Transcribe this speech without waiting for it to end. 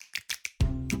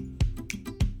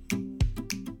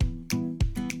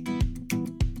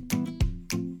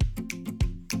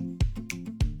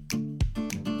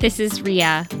This is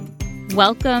Ria.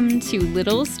 Welcome to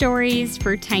Little Stories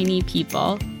for Tiny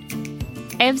People.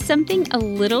 I have something a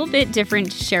little bit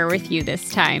different to share with you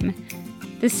this time.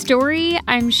 The story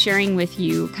I'm sharing with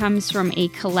you comes from a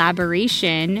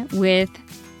collaboration with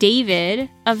David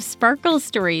of Sparkle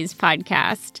Stories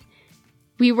podcast.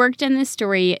 We worked on this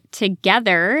story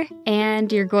together,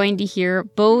 and you're going to hear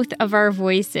both of our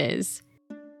voices.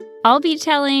 I'll be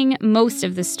telling most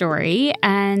of the story,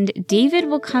 and David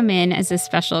will come in as a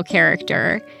special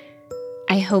character.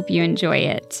 I hope you enjoy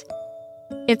it.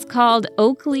 It's called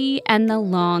Oakley and the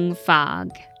Long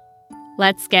Fog.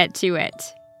 Let's get to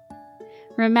it.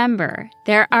 Remember,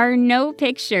 there are no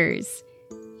pictures.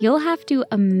 You'll have to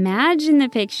imagine the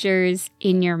pictures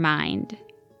in your mind.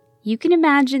 You can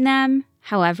imagine them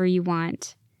however you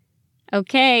want.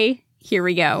 Okay, here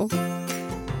we go.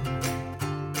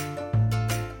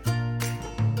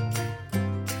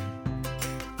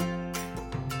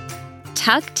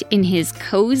 Tucked in his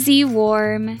cozy,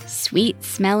 warm,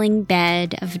 sweet-smelling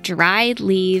bed of dried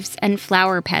leaves and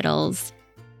flower petals,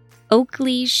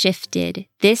 Oakley shifted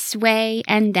this way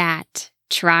and that,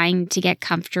 trying to get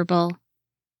comfortable.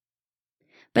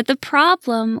 But the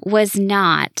problem was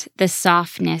not the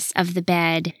softness of the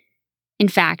bed. In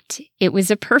fact, it was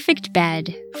a perfect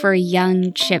bed for a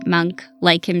young chipmunk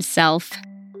like himself.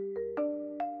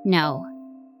 No,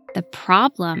 the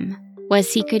problem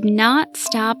was he could not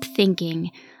stop thinking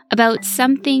about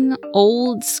something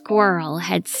Old Squirrel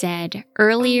had said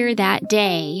earlier that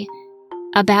day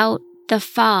about the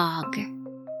fog.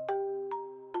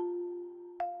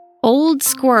 Old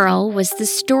Squirrel was the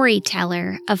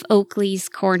storyteller of Oakley's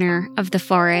corner of the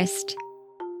forest.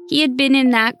 He had been in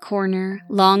that corner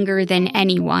longer than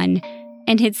anyone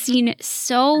and had seen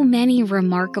so many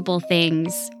remarkable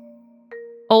things.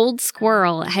 Old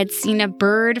Squirrel had seen a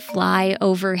bird fly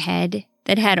overhead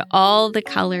that had all the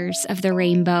colors of the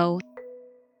rainbow.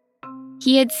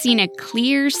 He had seen a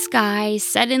clear sky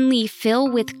suddenly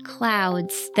fill with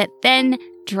clouds that then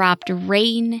dropped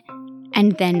rain,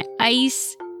 and then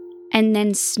ice, and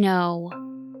then snow,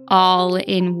 all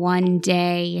in one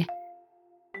day.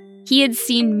 He had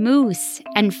seen moose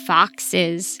and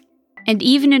foxes, and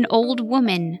even an old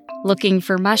woman looking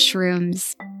for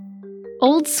mushrooms.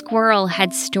 Old Squirrel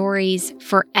had stories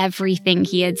for everything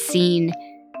he had seen,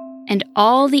 and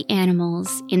all the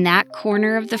animals in that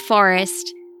corner of the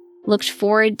forest looked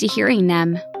forward to hearing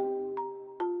them.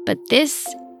 But this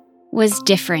was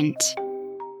different.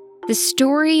 The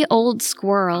story Old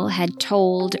Squirrel had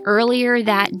told earlier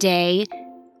that day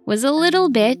was a little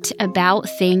bit about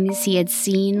things he had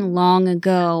seen long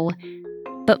ago,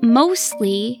 but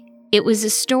mostly it was a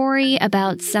story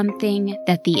about something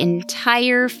that the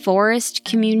entire forest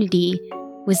community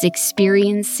was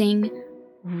experiencing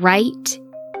right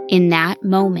in that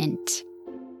moment.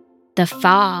 The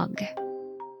fog.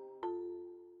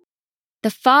 The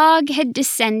fog had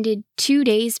descended 2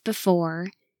 days before,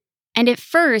 and at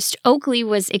first Oakley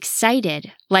was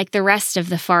excited like the rest of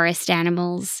the forest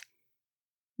animals.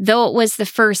 Though it was the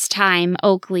first time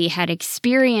Oakley had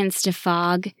experienced a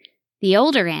fog, the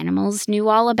older animals knew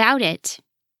all about it.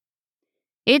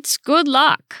 "It's good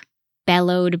luck,"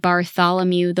 bellowed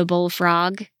Bartholomew the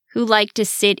bullfrog, who liked to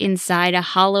sit inside a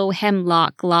hollow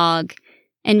hemlock log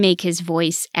and make his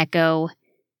voice echo.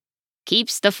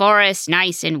 "Keeps the forest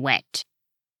nice and wet."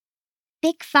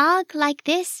 "Thick fog like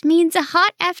this means a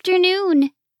hot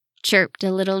afternoon," chirped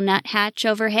a little nuthatch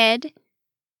overhead.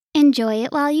 "Enjoy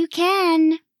it while you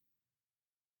can."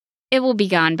 "It will be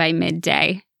gone by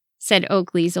midday," said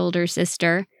Oakley's older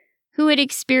sister, who had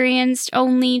experienced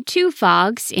only 2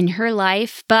 fogs in her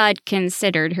life but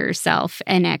considered herself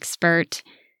an expert.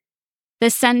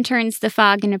 "The sun turns the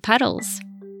fog into puddles."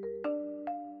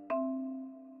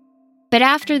 But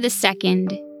after the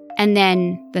second, and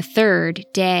then the third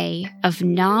day of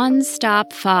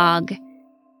non-stop fog,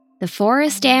 the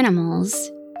forest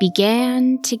animals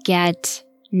began to get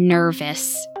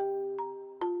nervous.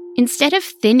 Instead of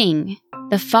thinning,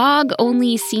 the fog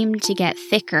only seemed to get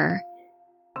thicker.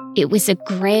 It was a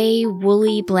gray,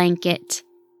 woolly blanket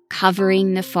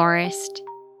covering the forest,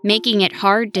 making it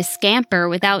hard to scamper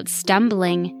without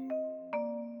stumbling.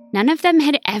 None of them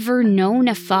had ever known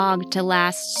a fog to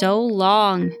last so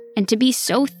long and to be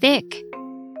so thick.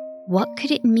 What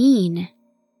could it mean?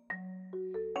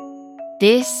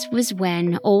 This was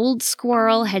when Old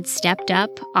Squirrel had stepped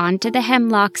up onto the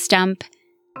hemlock stump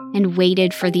and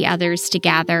waited for the others to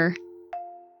gather.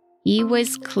 He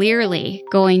was clearly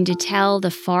going to tell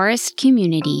the forest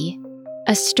community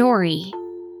a story.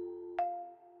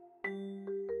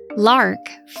 Lark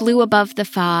flew above the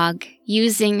fog,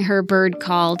 using her bird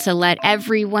call to let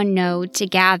everyone know to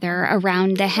gather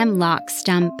around the hemlock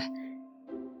stump.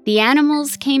 The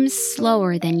animals came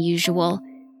slower than usual,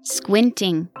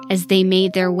 squinting as they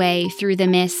made their way through the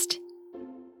mist.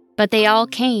 But they all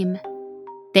came.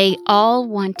 They all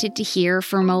wanted to hear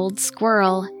from Old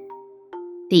Squirrel.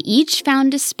 They each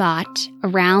found a spot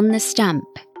around the stump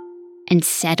and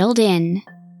settled in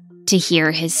to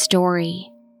hear his story.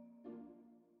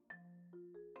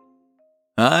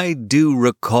 I do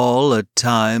recall a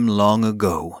time long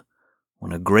ago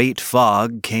when a great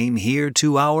fog came here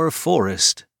to our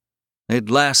forest. It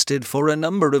lasted for a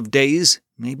number of days,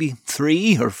 maybe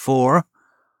 3 or 4.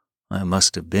 I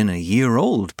must have been a year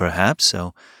old, perhaps,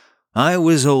 so I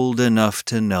was old enough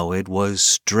to know it was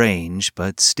strange,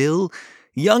 but still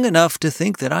young enough to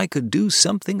think that I could do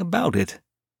something about it.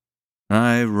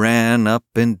 I ran up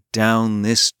and down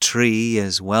this tree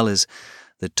as well as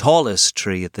the tallest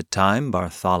tree at the time,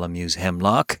 Bartholomew's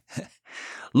hemlock,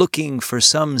 looking for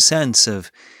some sense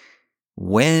of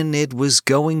when it was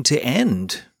going to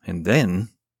end, and then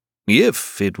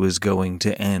if it was going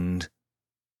to end.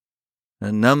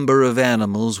 A number of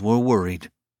animals were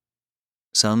worried.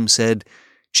 Some said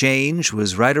change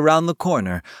was right around the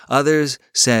corner. Others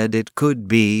said it could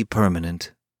be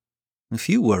permanent. A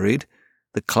few worried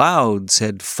the clouds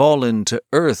had fallen to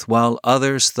earth, while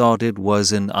others thought it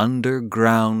was an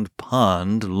underground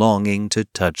pond longing to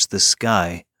touch the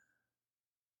sky.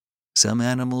 Some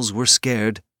animals were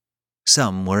scared.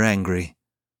 Some were angry.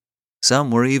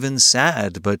 Some were even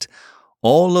sad, but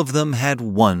all of them had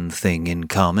one thing in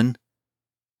common.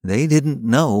 They didn't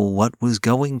know what was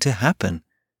going to happen,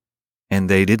 and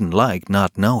they didn't like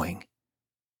not knowing.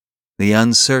 The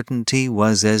uncertainty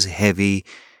was as heavy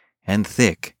and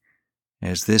thick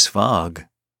as this fog.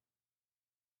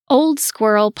 Old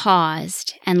Squirrel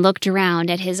paused and looked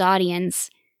around at his audience.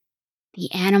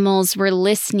 The animals were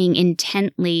listening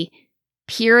intently,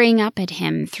 peering up at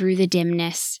him through the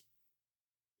dimness.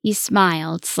 He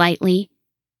smiled slightly,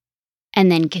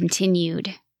 and then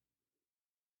continued.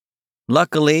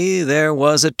 Luckily, there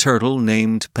was a turtle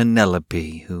named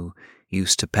Penelope who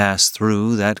used to pass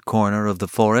through that corner of the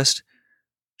forest.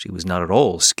 She was not at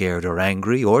all scared or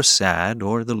angry or sad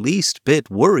or the least bit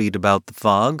worried about the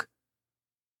fog.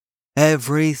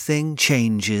 Everything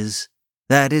changes.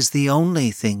 That is the only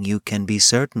thing you can be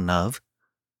certain of.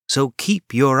 So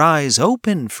keep your eyes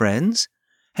open, friends,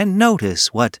 and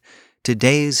notice what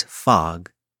today's fog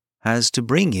has to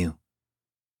bring you.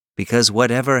 Because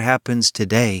whatever happens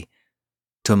today,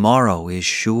 tomorrow is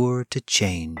sure to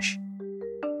change.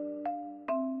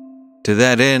 To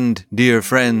that end, dear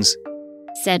friends,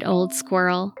 said Old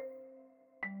Squirrel,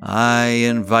 I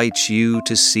invite you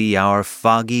to see our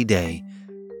foggy day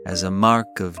as a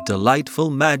mark of delightful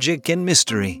magic and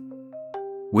mystery.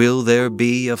 Will there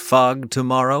be a fog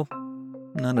tomorrow?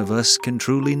 None of us can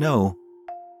truly know.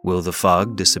 Will the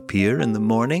fog disappear in the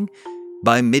morning?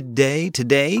 By midday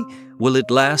today? Will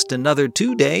it last another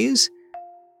 2 days?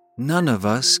 None of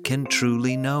us can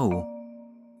truly know.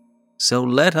 So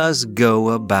let us go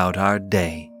about our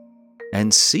day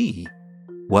and see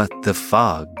what the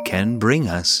fog can bring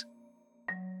us.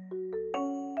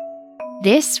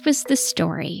 This was the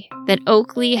story that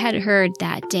Oakley had heard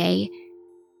that day,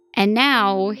 and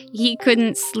now he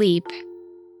couldn't sleep.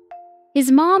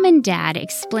 His mom and dad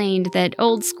explained that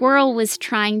Old Squirrel was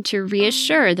trying to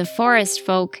reassure the forest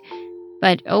folk,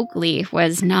 but Oakley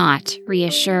was not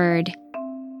reassured.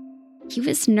 He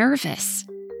was nervous.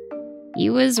 He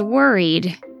was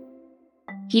worried.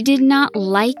 He did not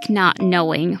like not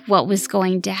knowing what was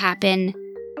going to happen.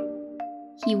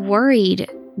 He worried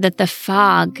that the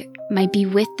fog might be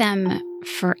with them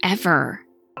forever.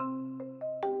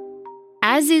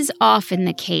 As is often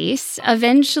the case,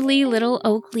 eventually little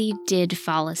Oakley did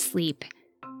fall asleep.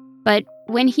 But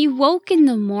when he woke in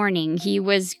the morning, he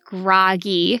was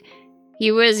groggy, he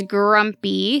was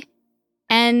grumpy,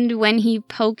 and when he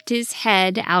poked his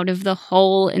head out of the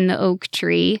hole in the oak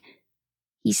tree,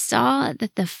 he saw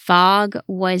that the fog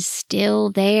was still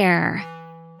there.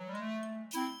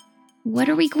 "What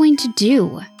are we going to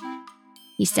do?"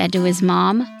 he said to his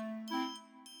mom.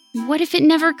 "What if it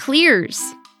never clears?"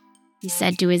 he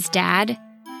said to his dad.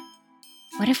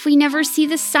 "What if we never see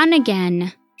the sun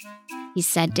again?" he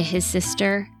said to his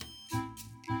sister.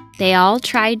 They all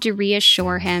tried to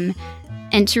reassure him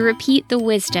and to repeat the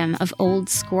wisdom of Old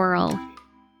Squirrel,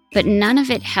 but none of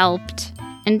it helped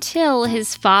until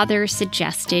his father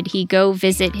suggested he go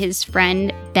visit his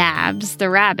friend Babs the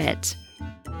rabbit.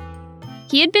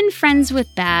 He had been friends with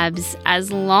Babs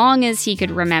as long as he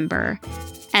could remember,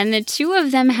 and the two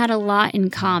of them had a lot in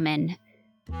common.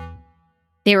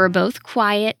 They were both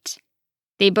quiet.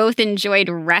 They both enjoyed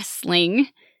wrestling.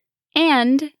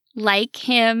 And, like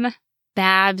him,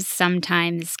 Babs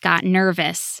sometimes got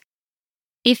nervous.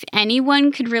 If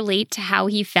anyone could relate to how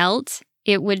he felt,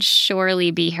 it would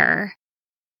surely be her.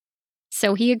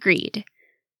 So he agreed.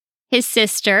 His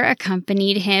sister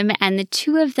accompanied him, and the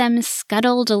two of them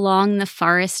scuttled along the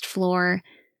forest floor,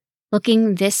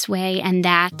 looking this way and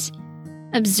that,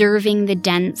 observing the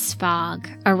dense fog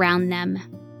around them.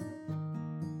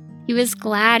 He was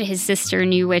glad his sister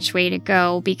knew which way to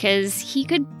go because he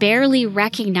could barely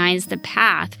recognize the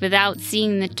path without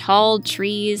seeing the tall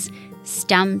trees,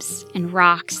 stumps, and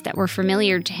rocks that were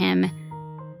familiar to him.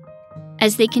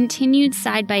 As they continued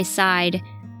side by side,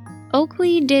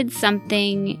 Oakley did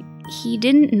something he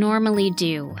didn't normally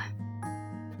do.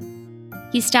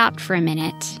 He stopped for a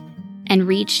minute and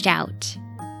reached out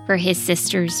for his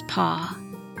sister's paw.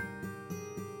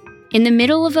 In the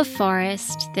middle of a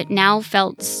forest that now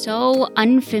felt so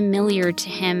unfamiliar to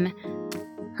him,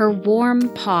 her warm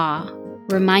paw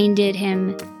reminded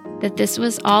him that this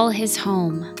was all his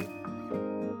home.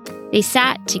 They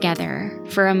sat together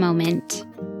for a moment,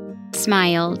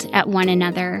 smiled at one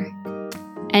another,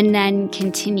 and then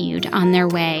continued on their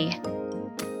way.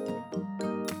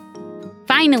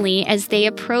 Finally, as they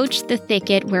approached the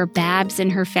thicket where Babs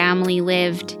and her family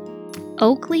lived,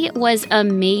 Oakley was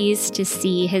amazed to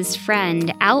see his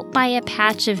friend out by a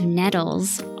patch of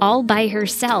nettles all by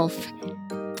herself.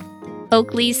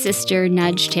 Oakley's sister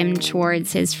nudged him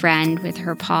towards his friend with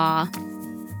her paw.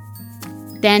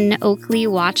 Then Oakley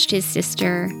watched his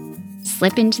sister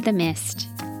slip into the mist,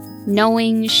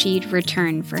 knowing she'd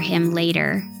return for him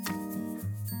later.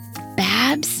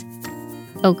 "Babs?"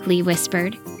 Oakley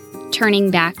whispered,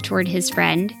 turning back toward his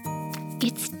friend.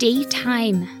 "It's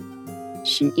daytime.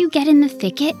 Shouldn't you get in the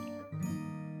thicket?"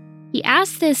 He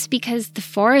asked this because the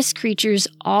forest creatures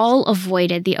all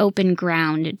avoided the open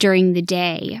ground during the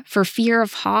day for fear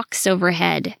of hawks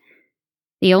overhead.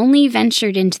 They only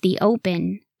ventured into the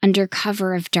open under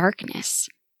cover of darkness.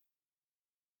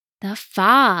 "The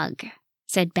fog,"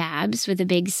 said Babs with a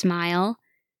big smile.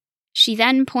 She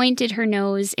then pointed her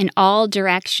nose in all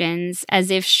directions as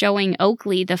if showing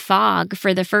Oakley the fog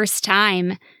for the first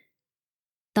time.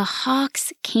 "The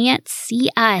hawks can't see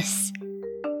us.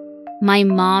 My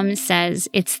mom says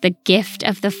it's the gift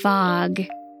of the fog."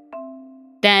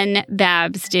 Then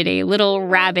Babs did a little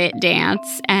rabbit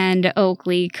dance, and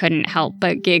Oakley couldn't help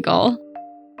but giggle.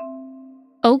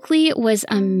 Oakley was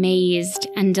amazed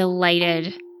and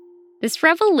delighted. This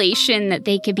revelation that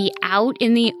they could be out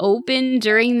in the open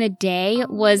during the day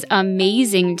was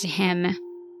amazing to him.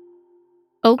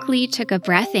 Oakley took a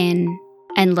breath in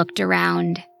and looked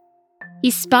around. He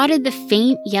spotted the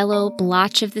faint yellow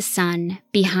blotch of the sun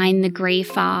behind the gray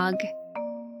fog.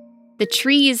 The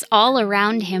trees all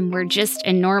around him were just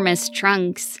enormous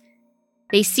trunks.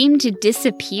 They seemed to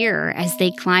disappear as they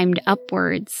climbed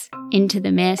upwards into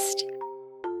the mist.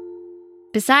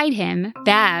 Beside him,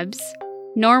 Babs,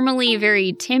 normally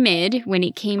very timid when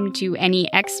it came to any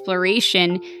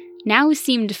exploration, now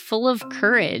seemed full of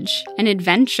courage and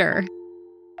adventure.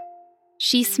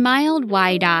 She smiled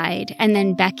wide-eyed and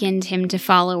then beckoned him to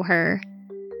follow her.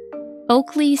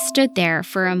 Oakley stood there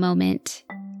for a moment,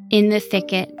 in the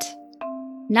thicket,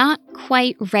 not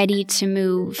quite ready to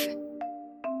move.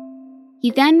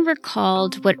 He then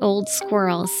recalled what Old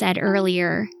Squirrel said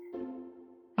earlier.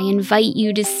 "I invite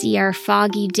you to see our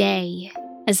foggy day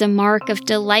as a mark of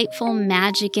delightful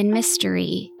magic and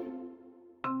mystery."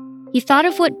 He thought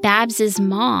of what Babs's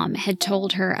mom had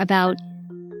told her about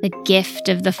the gift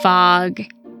of the fog.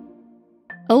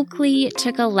 Oakley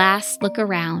took a last look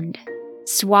around,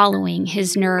 swallowing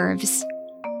his nerves.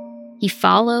 He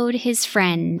followed his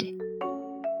friend.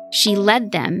 She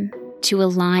led them to a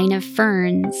line of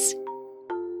ferns.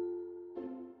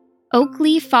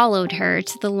 Oakley followed her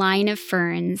to the line of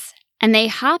ferns, and they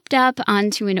hopped up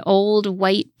onto an old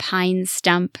white pine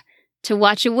stump to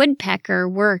watch a woodpecker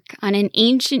work on an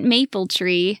ancient maple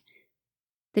tree.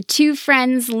 The two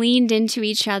friends leaned into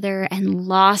each other and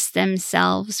lost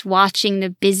themselves watching the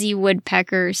busy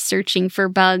woodpecker searching for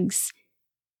bugs.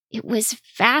 It was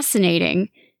fascinating,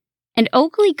 and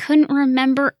Oakley couldn't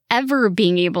remember ever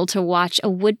being able to watch a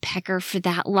woodpecker for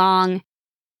that long.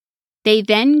 They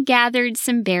then gathered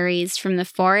some berries from the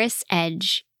forest's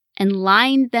edge and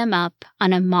lined them up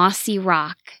on a mossy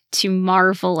rock to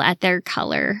marvel at their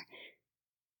color.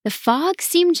 The fog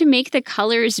seemed to make the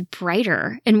colors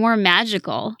brighter and more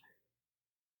magical.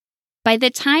 By the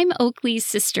time Oakley's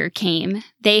sister came,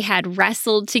 they had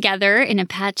wrestled together in a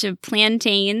patch of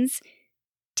plantains,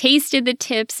 tasted the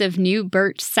tips of new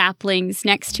birch saplings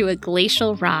next to a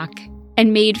glacial rock,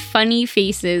 and made funny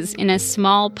faces in a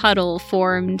small puddle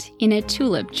formed in a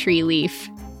tulip tree leaf.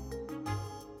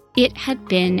 It had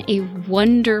been a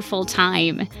wonderful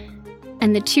time,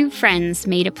 and the two friends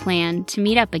made a plan to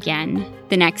meet up again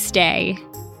the next day.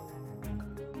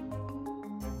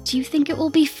 "Do you think it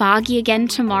will be foggy again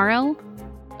tomorrow?"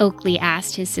 Oakley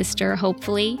asked his sister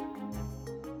hopefully.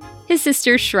 His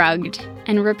sister shrugged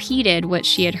and repeated what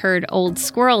she had heard Old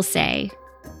Squirrel say.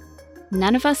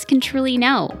 "None of us can truly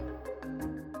know."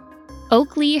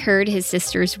 Oakley heard his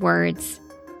sister's words,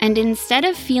 and instead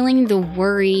of feeling the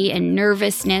worry and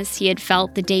nervousness he had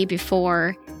felt the day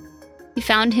before, he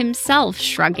found himself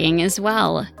shrugging as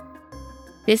well.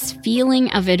 This feeling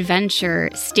of adventure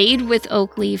stayed with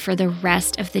Oakley for the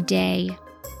rest of the day.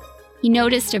 He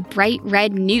noticed a bright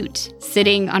red newt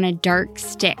sitting on a dark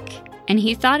stick, and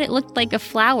he thought it looked like a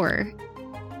flower.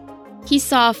 He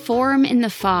saw a form in the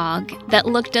fog that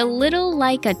looked a little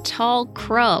like a tall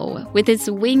crow with its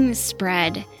wings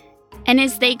spread, and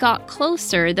as they got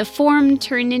closer, the form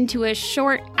turned into a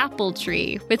short apple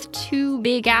tree with 2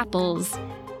 big apples.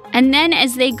 And then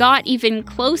as they got even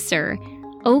closer,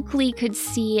 Oakley could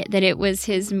see that it was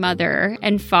his mother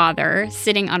and father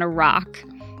sitting on a rock.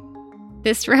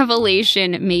 This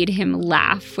revelation made him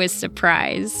laugh with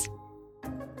surprise.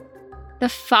 "The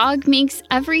fog makes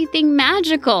everything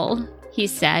magical," he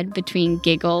said between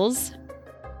giggles.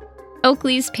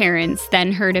 Oakley's parents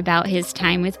then heard about his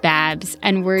time with Babs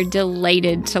and were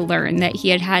delighted to learn that he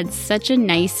had had such a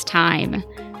nice time.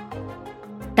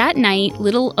 That night,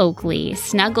 little Oakley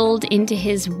snuggled into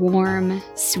his warm,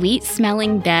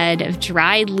 sweet-smelling bed of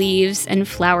dried leaves and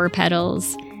flower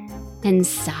petals and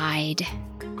sighed.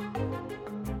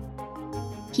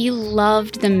 He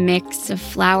loved the mix of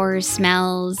flower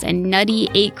smells and nutty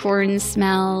acorn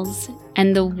smells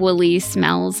and the woolly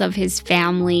smells of his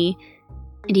family,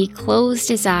 and he closed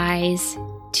his eyes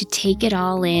to take it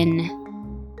all in.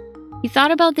 He thought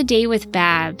about the day with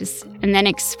Babs and then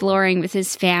exploring with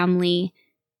his family,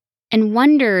 and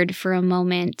wondered for a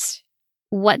moment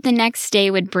what the next day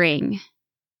would bring.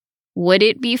 Would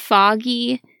it be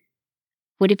foggy?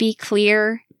 Would it be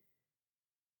clear?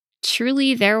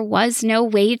 Truly, there was no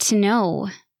way to know,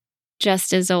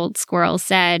 just as Old Squirrel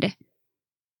said.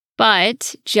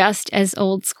 But, just as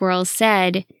Old Squirrel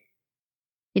said,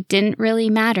 it didn't really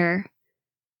matter.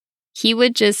 He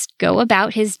would just go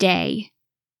about his day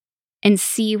and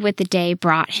see what the day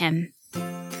brought him.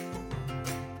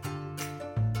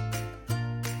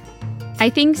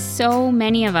 I think so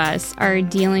many of us are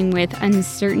dealing with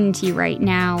uncertainty right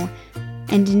now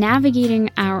and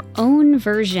navigating our own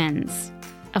versions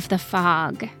of the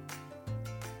fog.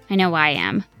 I know I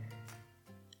am.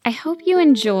 I hope you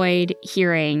enjoyed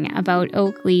hearing about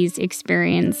Oakley's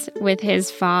experience with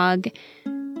his fog,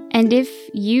 and if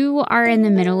you are in the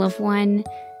middle of one,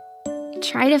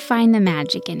 try to find the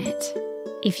magic in it,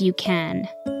 if you can.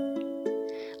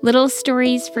 Little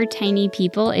Stories for Tiny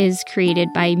People is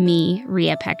created by me,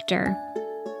 Rhea Pector.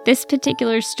 This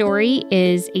particular story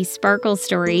is a Sparkle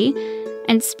story,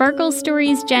 and Sparkle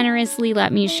Stories generously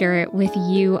let me share it with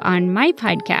you on my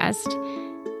podcast.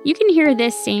 You can hear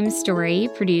this same story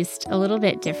produced a little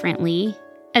bit differently,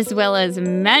 as well as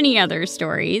many other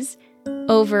stories,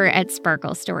 over at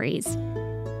Sparkle Stories.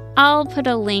 I'll put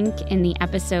a link in the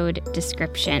episode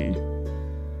description.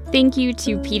 Thank you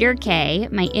to Peter Kay,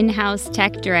 my in-house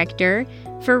tech director,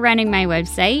 for running my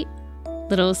website,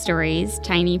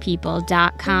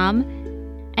 littlestoriestinypeople.com,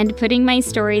 and putting my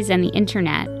stories on the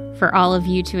internet for all of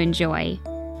you to enjoy.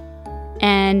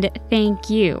 And thank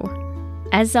you,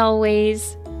 as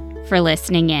always, for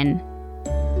listening in.